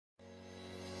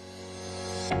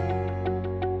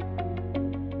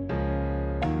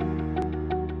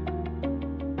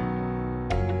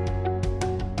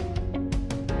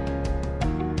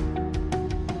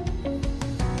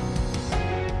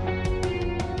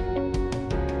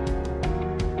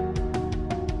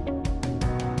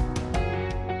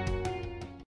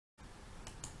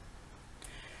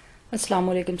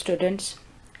Assalamu alaikum students,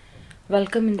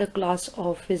 welcome in the class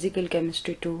of Physical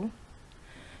Chemistry 2.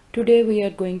 Today we are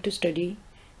going to study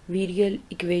Virial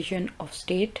Equation of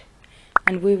State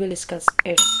and we will discuss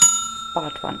its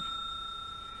part 1.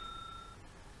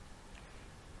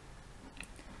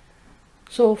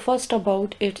 So first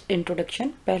about its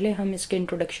introduction, पहले हम इसके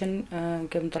introduction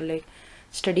के मुतालिक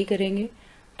study करेंगे.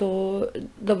 तो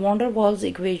the Vander Waals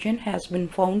equation has been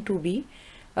found to be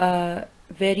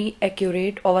very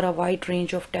accurate over a wide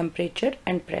range of temperature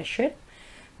and pressure.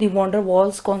 The Vander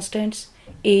Waals constants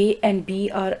A and B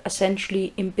are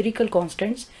essentially empirical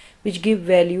constants which give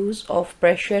values of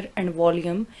pressure and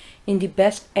volume in the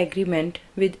best agreement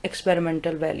with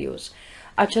experimental values.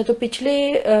 अच्छा, तो पिछले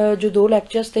जो 2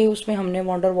 lectures थे उसमें हमने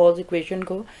wander walls equation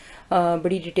को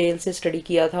बड़ी detail से स्टडी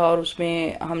किया था और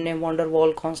उसमें हमने wander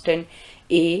wall constant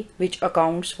A which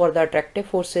accounts for the attractive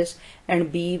forces and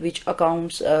B which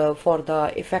accounts for the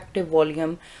effective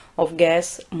volume of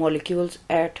gas molecules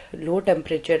at low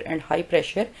temperature and high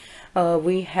pressure.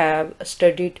 We have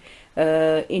studied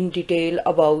in detail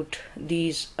about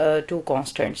these 2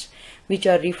 constants which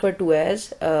are referred to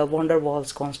as Vander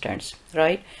Waals constants,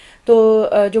 right?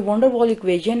 तो जो wander wall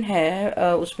equation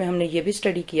है उसमें हमने ये भी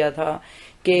study किया था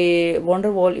कि wander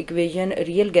wall equation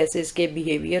real gases के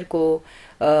बिहेवियर को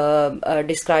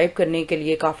डिस्क्राइब करने के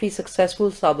लिए काफ़ी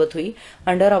सक्सेसफुल साबित हुई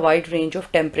under a wide range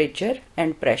of temperature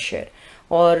and pressure.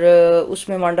 और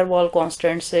उसमें वांडर वॉल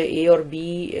कॉन्स्टेंट्स A और B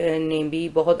ने भी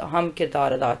बहुत अहम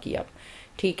किरदार अदा किया.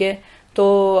 ठीक है,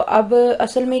 तो अब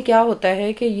असल में क्या होता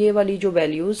है कि ये वाली जो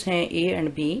वैल्यूज़ हैं A and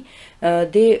B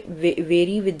they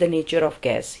very with the nature of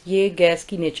gas. ये गैस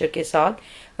की नेचर के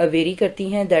साथ वेरी करती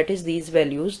हैं. That is these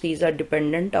values these are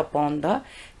dependent upon the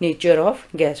nature of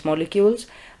gas molecules.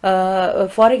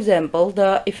 For example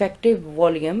the effective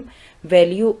volume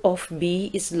value of B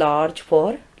is large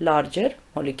for larger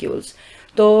molecules.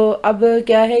 तो अब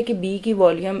क्या है कि B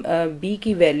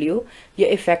की वैल्यू या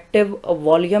इफेक्टिव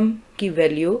वॉल्यूम की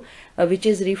value which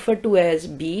is refer to as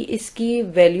B, इसकी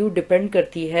value depend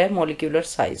करती है मॉलिक्यूलर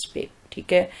साइज पे.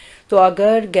 ठीक है, तो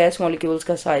अगर गैस मॉलिक्यूल्स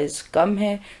का साइज कम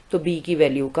है तो B की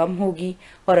वैल्यू कम होगी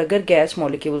और अगर गैस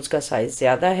मॉलिक्यूल्स का साइज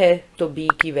ज़्यादा है तो B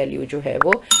की वैल्यू जो है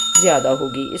वो ज़्यादा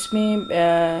होगी.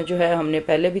 इसमें जो है हमने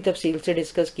पहले भी तफसील से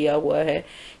डिस्कस किया हुआ है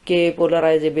कि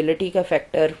पोलराइजेबिलिटी का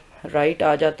फैक्टर राइट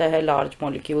आ जाता है लार्ज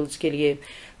मॉलिक्यूल्स के लिए,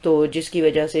 तो जिसकी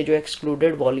वजह से जो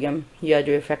एक्सक्लूडेड वॉल्यूम या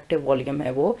जो इफेक्टिव वॉल्यूम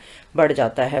है वो बढ़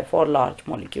जाता है for large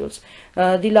molecules.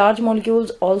 The large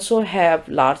molecules also have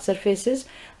large surfaces,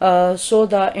 so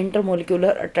the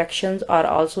intermolecular attractions are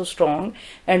also strong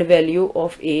and value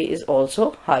of A is also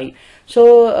high. So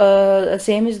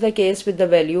same is the case with the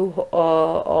value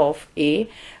of A,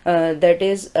 that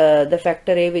is the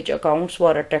factor A which accounts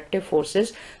for attractive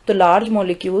forces. तो large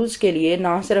molecules के लिए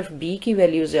ना सिर्फ B की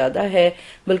value ज़्यादा है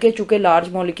बल्कि चूँकि लार्ज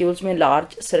मॉलिक्यूल्स में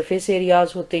लार्ज सरफेस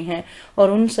एरियाज होते हैं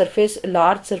और उन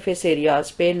लार्ज सरफेस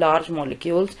एरियाज पे large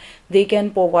molecules they can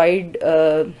provide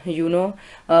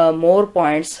more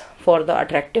points for the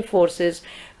attractive forces.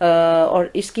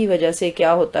 और इसकी वजह से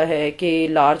क्या होता है कि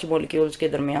लार्ज मॉलिक्यूल्स के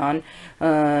दरमियान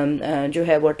जो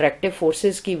है वो अट्रैक्टिव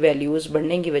फोर्सेस की वैल्यूज़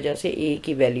बढ़ने की वजह से A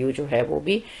की वैल्यू जो है वो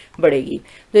भी बढ़ेगी.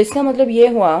 तो इसका मतलब ये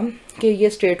हुआ कि ये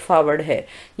स्ट्रेट फॉरवर्ड है,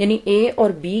 यानी A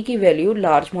और B की वैल्यू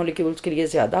लार्ज मॉलिक्यूल्स के लिए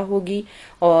ज़्यादा होगी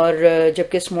और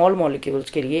जबकि स्मॉल मॉलिक्यूल्स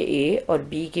के लिए A और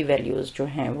B की वैल्यूज़ जो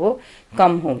हैं वो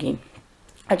कम होगी.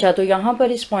 अच्छा, तो यहाँ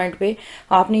पर इस पॉइंट पे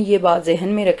आपने ये बात जहन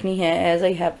में रखनी है, as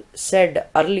I have said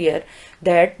earlier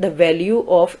that the value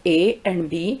of A and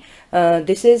B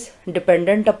this is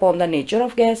dependent upon the nature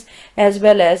of gas as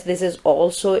well as this is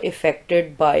also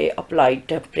affected by applied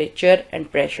temperature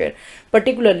and pressure.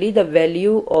 Particularly the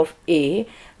value of A,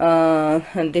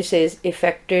 this is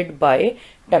affected by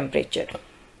temperature.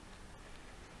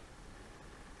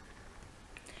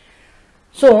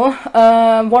 So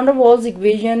Vander Waals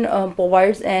equation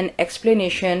provides an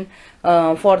explanation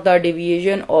for the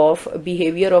deviation of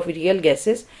behavior of real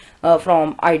gases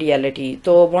from ideality.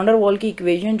 तो Vander Waal की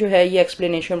equation जो है ये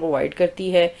explanation provide करती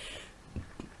है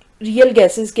real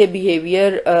gases के behavior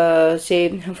से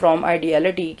from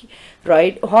ideality,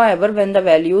 right? However, when the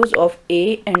values of A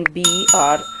and B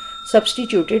are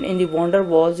substituted in the Vander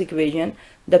Waals equation,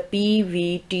 the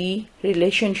PVT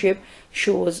relationship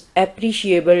shows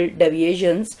appreciable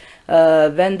deviations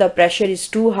when the pressure is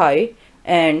too high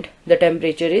and the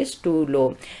temperature is too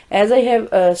low. As I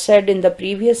have said in the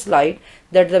previous slide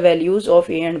that the values of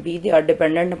A and B, they are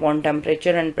dependent upon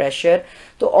temperature and pressure.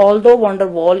 तो although Van der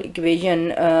Waal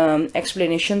equation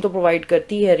explanation तो provide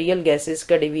करती है real gases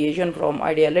का deviation from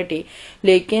ideality,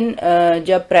 लेकिन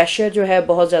जब pressure जो है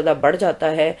बहुत ज़्यादा बढ़ जाता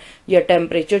है या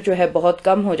temperature जो है बहुत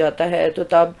कम हो जाता है, तो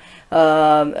तब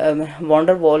Van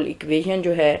der Waal equation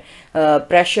जो है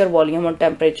प्रेशर, वॉल्यूम और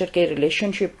टेम्परेचर के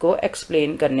रिलेशनशिप को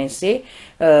एक्सप्लेन करने से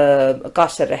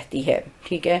कासर रहती है,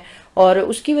 ठीक है। और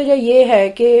उसकी वजह ये है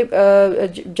कि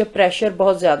जब प्रेशर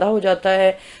बहुत ज़्यादा हो जाता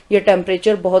है या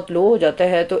टेम्परेचर बहुत लो हो जाता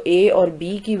है तो ए और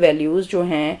बी की वैल्यूज़ जो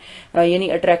हैं यानी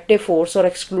अट्रैक्टिव फोर्स और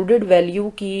एक्सक्लूडेड वैल्यू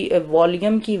की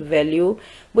वॉल्यूम की वैल्यू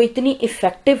वो इतनी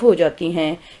इफ़ेक्टिव हो जाती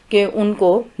हैं कि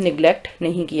उनको निगलेक्ट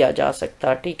नहीं किया जा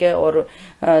सकता, ठीक है। और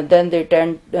then they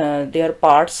tend there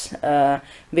parts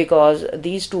because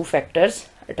these two factors,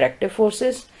 attractive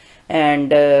forces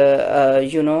and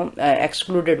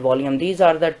excluded volume, these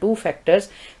are the two factors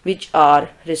which are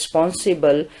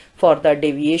responsible for the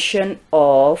deviation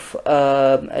of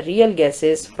real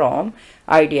gases from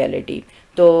ideality.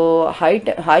 तो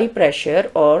high pressure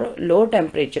और low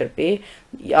temperature पे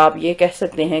आप ये कह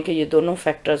सकते हैं कि ये दोनों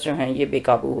फैक्टर्स जो हैं ये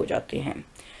बेकाबू हो जाते हैं,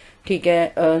 ठीक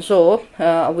है। So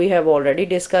we have already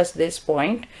discuss this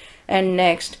point and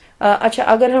next अच्छा,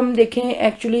 अगर हम देखें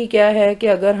एक्चुअली क्या है कि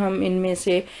अगर हम इनमें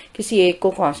से किसी एक को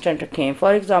कांस्टेंट रखें,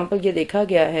 फॉर एग्जांपल ये देखा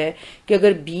गया है कि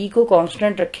अगर b को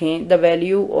कांस्टेंट रखें, the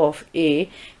value of a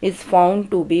is found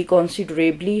to be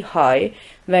considerably high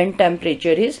when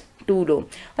temperature is to low.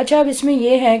 अच्छा, अब इसमें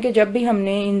यह है कि जब भी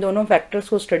हमने इन दोनों फैक्टर्स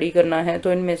को स्टडी करना है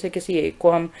तो इनमें से किसी एक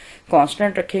को हम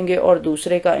कांस्टेंट रखेंगे और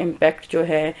दूसरे का इम्पैक्ट जो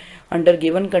है under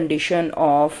given condition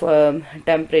of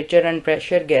temperature and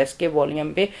pressure gas के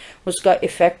वॉल्यूम पे उसका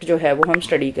इफेक्ट जो है वो हम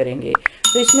स्टडी करेंगे।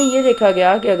 तो इसमें ये देखा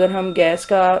गया कि अगर हम गैस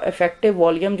का इफेक्टिव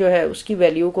वॉल्यूम जो है उसकी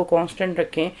वैल्यू को कांस्टेंट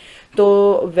रखें तो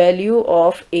वैल्यू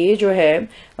ऑफ ए जो है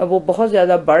वो बहुत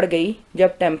ज़्यादा बढ़ गई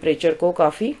जब टेम्परेचर को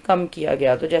काफ़ी कम किया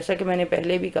गया। तो जैसा कि मैंने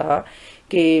पहले भी कहा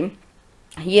कि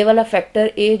ये वाला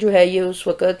फैक्टर ए जो है ये उस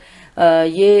वक़्त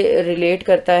ये रिलेट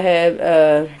करता है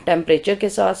टेम्परेचर के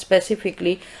साथ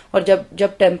स्पेसिफिकली, और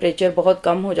जब टेम्परेचर बहुत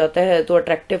कम हो जाता है तो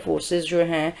अट्रैक्टिव फोर्सेस जो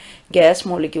हैं गैस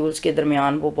मॉलिक्यूल्स के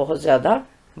दरमियान वो बहुत ज़्यादा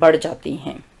बढ़ जाती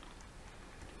हैं।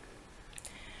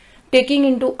 Taking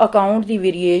into account the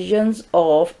variations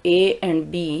of A and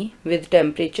B with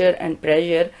temperature and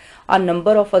pressure, a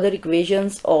number of other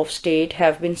equations of state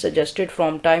have been suggested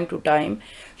from time to time,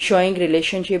 showing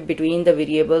relationship between the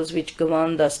variables which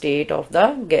govern the state of the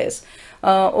gas.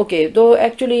 Okay, तो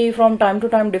actually from time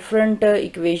to time different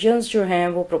equations जो हैं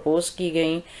वो propose की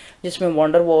गई, जिसमें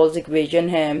Vander Waals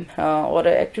equation है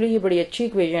और actually ये बड़ी अच्छी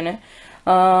equation है।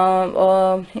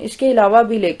 इसके अलावा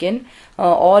भी लेकिन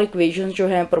और इक्वेशंस जो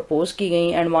हैं प्रपोज की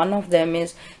गई and one of them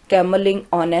is Kamerlingh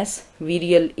Onnes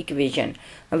Virial Equation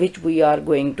which we are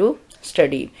going to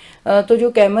study. तो जो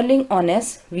Kamerlingh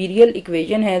Onnes Virial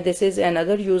Equation है, this is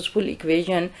another useful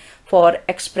equation for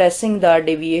expressing the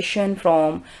deviation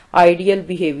from ideal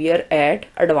behavior at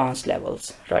advanced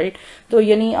levels, right? तो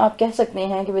यानी आप कह सकते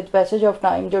हैं कि with passage of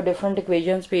time जो different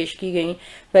equations पेश की गई,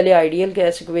 पहले ideal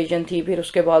gas equation थी, फिर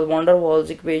उसके बाद Vander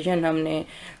Waals equation हमने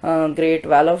ग्रेट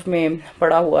वाल्व में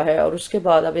पढ़ा हुआ है, और उसके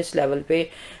बाद अब इस लेवल पे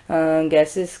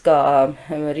गैसेस का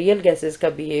रियल गैसेस का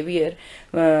behaviour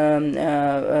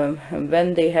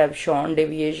when they have shown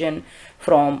deviation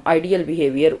from ideal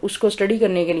behaviour, उसको स्टडी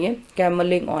करने के लिए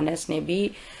Kamerlingh Onnes ने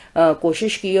भी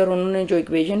कोशिश की और उन्होंने जो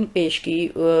इक्वेशन पेश की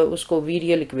उसको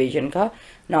वीरियल इक्वेशन का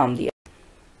नाम दिया।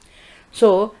 So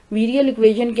Virial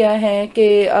equation क्या है कि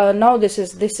now this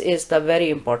is the very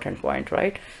important point,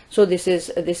 right? So this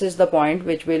is the point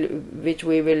which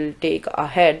we will take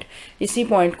ahead. इसी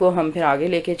point को हम फिर आगे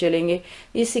लेके चलेंगे।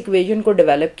 इस equation को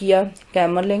develop किया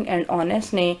Kamerlingh and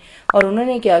Onnes ने, और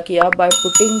उन्होंने क्या किया, by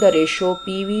putting the ratio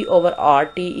PV over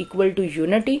RT equal to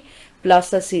unity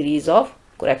plus a series of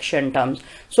correction terms.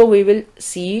 So we will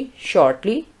see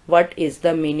shortly what is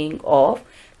the meaning of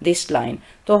this line.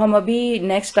 तो हम अभी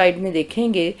next slide में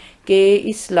देखेंगे कि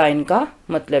इस लाइन का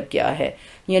मतलब क्या है।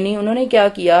 यानी उन्होंने क्या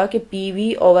किया कि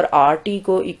PV ओवर RT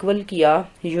को इक्वल किया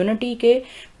यूनिटी के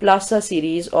plus a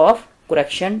series of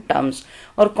correction terms,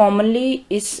 और कॉमनली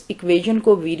इस इक्वेशन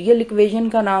को वीरियल इक्वेशन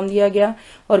का नाम दिया गया,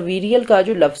 और वीरियल का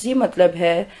जो लफ्जी मतलब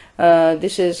है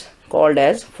this is called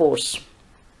as force.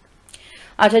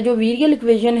 अच्छा, जो वीरियल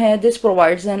इक्वेशन है this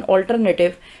provides an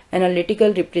alternative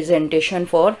analytical representation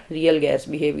for real gas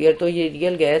behaviour. तो ये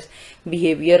रियल गैस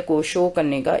बिहेवियर को शो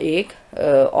करने का एक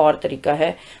और तरीका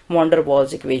है वॉन्डर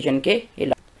वॉल्स इक्वेशन के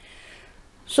अलावा।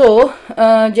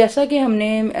 जैसा कि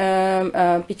हमने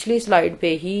पिछली स्लाइड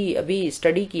पे ही अभी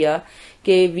स्टडी किया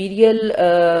कि वीरियल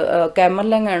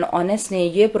कैमरलिंग एंड ऑनेस ने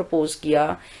ये प्रपोज किया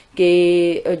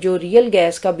कि जो रियल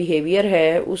गैस का बिहेवियर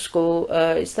है उसको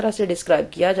इस तरह से डिस्क्राइब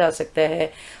किया जा सकता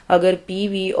है अगर P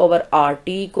V over R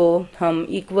T को हम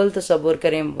इक्वल तस्वर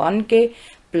करें 1 के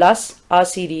plus a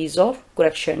series of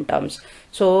correction terms.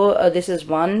 So this is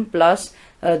 1 plus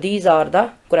these are the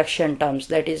correction terms,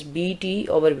 that is bt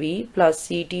over v plus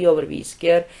ct over v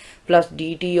square plus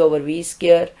dt over v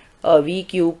square v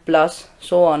cube plus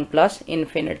so on plus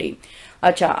infinity.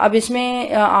 अच्छा, अब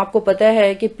इसमें आपको पता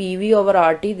है कि pv over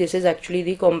rt this is actually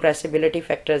the compressibility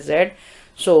factor z.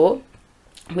 So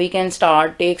we can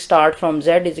take start from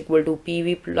z is equal to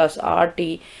pv plus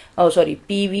rt,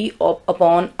 pv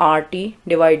upon rt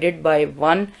divided by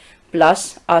 1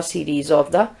 plus a series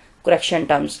of the correction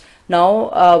terms.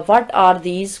 Now what are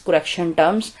these correction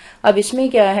terms? अब इसमें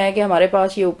क्या है कि हमारे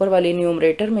पास ये ऊपर वाली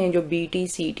numerator में जो bt,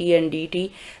 ct and dt,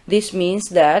 this means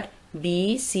that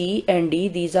b, c and d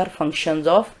these are functions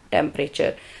of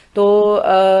temperature. तो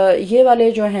ये वाले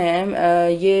जो हैं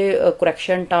ये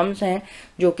करेक्शन टर्म्स हैं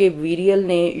जो कि वीरियल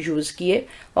ने यूज़ किए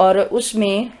और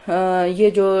उसमें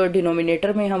ये जो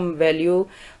डिनोमिनेटर में हम वैल्यू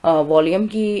वॉल्यूम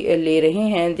की ले रहे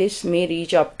हैं दिस में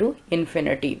reach up to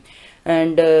infinity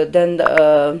and then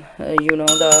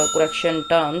the correction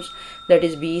terms, that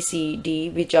is b, c, d,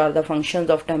 which are the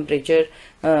functions of temperature.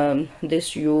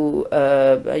 This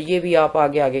ये भी आप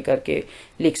आगे करके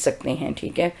लिख सकते हैं,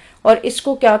 ठीक है। और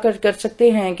इसको क्या कर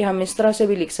सकते हैं कि हम इस तरह से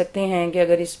भी लिख सकते हैं कि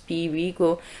अगर इस पी वी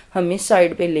को हम इस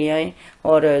साइड पे ले आएं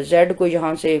और z को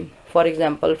यहाँ से for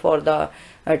example for the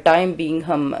time being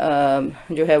हम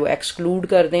जो है वो एक्सक्लूड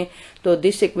कर दें तो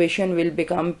this equation will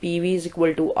become P V is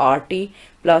equal to R T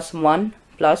plus 1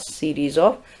 plus series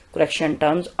of correction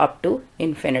terms up to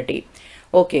infinity.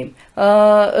 Okay,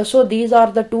 so these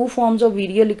are the two forms of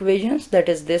virial equations, that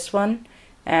is this one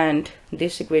and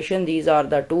this equation. These are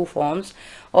the two forms.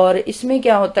 और इसमें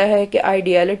क्या होता है कि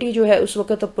ideality जो है उस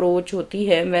वक्त अप्रोच होती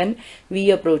है when v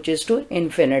approaches to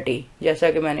infinity, जैसा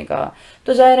कि मैंने कहा।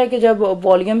 तो जाहिर है कि जब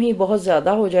वॉल्यूम ही बहुत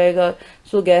ज़्यादा हो जाएगा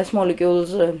सो gas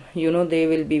molecules they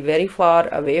will be very far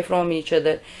away from each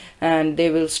other and they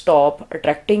will stop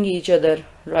attracting each other,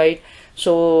 right?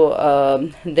 So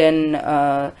then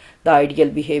the ideal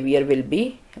behavior will be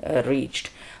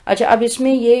reached. अच्छा, अब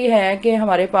इसमें ये है कि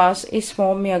हमारे पास इस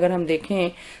फॉर्म में अगर हम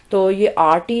देखें तो ये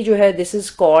आर टी जो है this is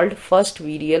called first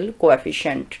वीरियल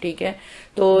coefficient, ठीक है।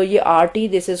 तो ये R T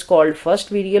this is called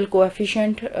first वीरियल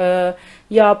coefficient,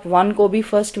 या आप 1 को भी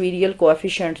फर्स्ट वीरियल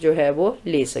कोएफिशिएंट जो है वो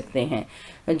ले सकते हैं।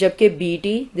 जबकि B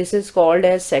T this is called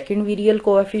as second वीरियल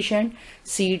coefficient,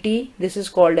 C T this is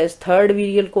called as third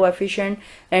वीरियल coefficient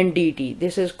and D T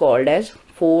this is called as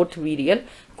fourth वीरियल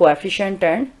coefficient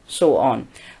and so on.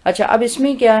 अच्छा, अब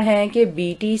इसमें क्या है कि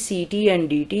B T, C T and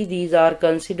D T these are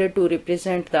considered to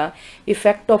represent the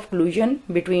effect of क्लूजन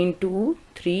between 2,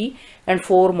 3 and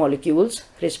 4 molecules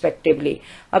respectively.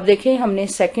 अब देखें हमने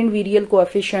second वीरियल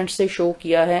coefficient से शो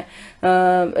किया है,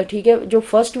 ठीक है। जो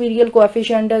फर्स्ट वीरियल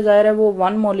कोएफिशिएंट है जाहिर है वो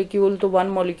 1 मॉलिक्यूल, तो 1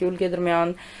 मॉलिक्यूल के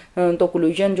दरमियान तो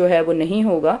क्लूजन जो है वो नहीं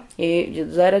होगा, ये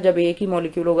जाहिर है जब एक ही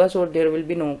मॉलिक्यूल होगा so there will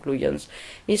be no क्लूजन्स,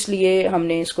 इसलिए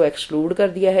हमने इसको एक्सक्लूड कर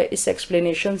दिया है इस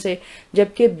एक्सप्लेनेशन से।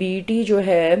 जबकि बी टी जो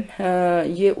है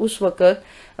ये उस वक्त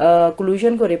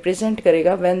collusion को represent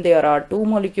करेगा when there are 2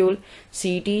 molecule,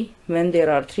 Ct when there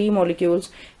are 3 molecules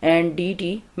and Dt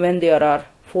when there are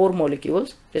 4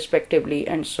 molecules respectively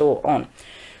and so on.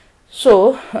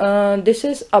 So this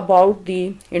is about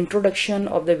the introduction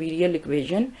of the virial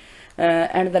equation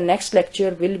and the next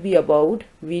lecture will be about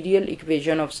virial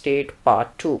equation of state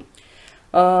part 2.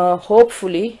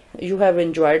 Hopefully you have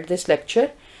enjoyed this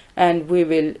lecture and we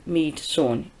will meet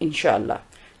soon inshallah.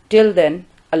 Till then,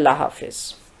 Allah Hafiz.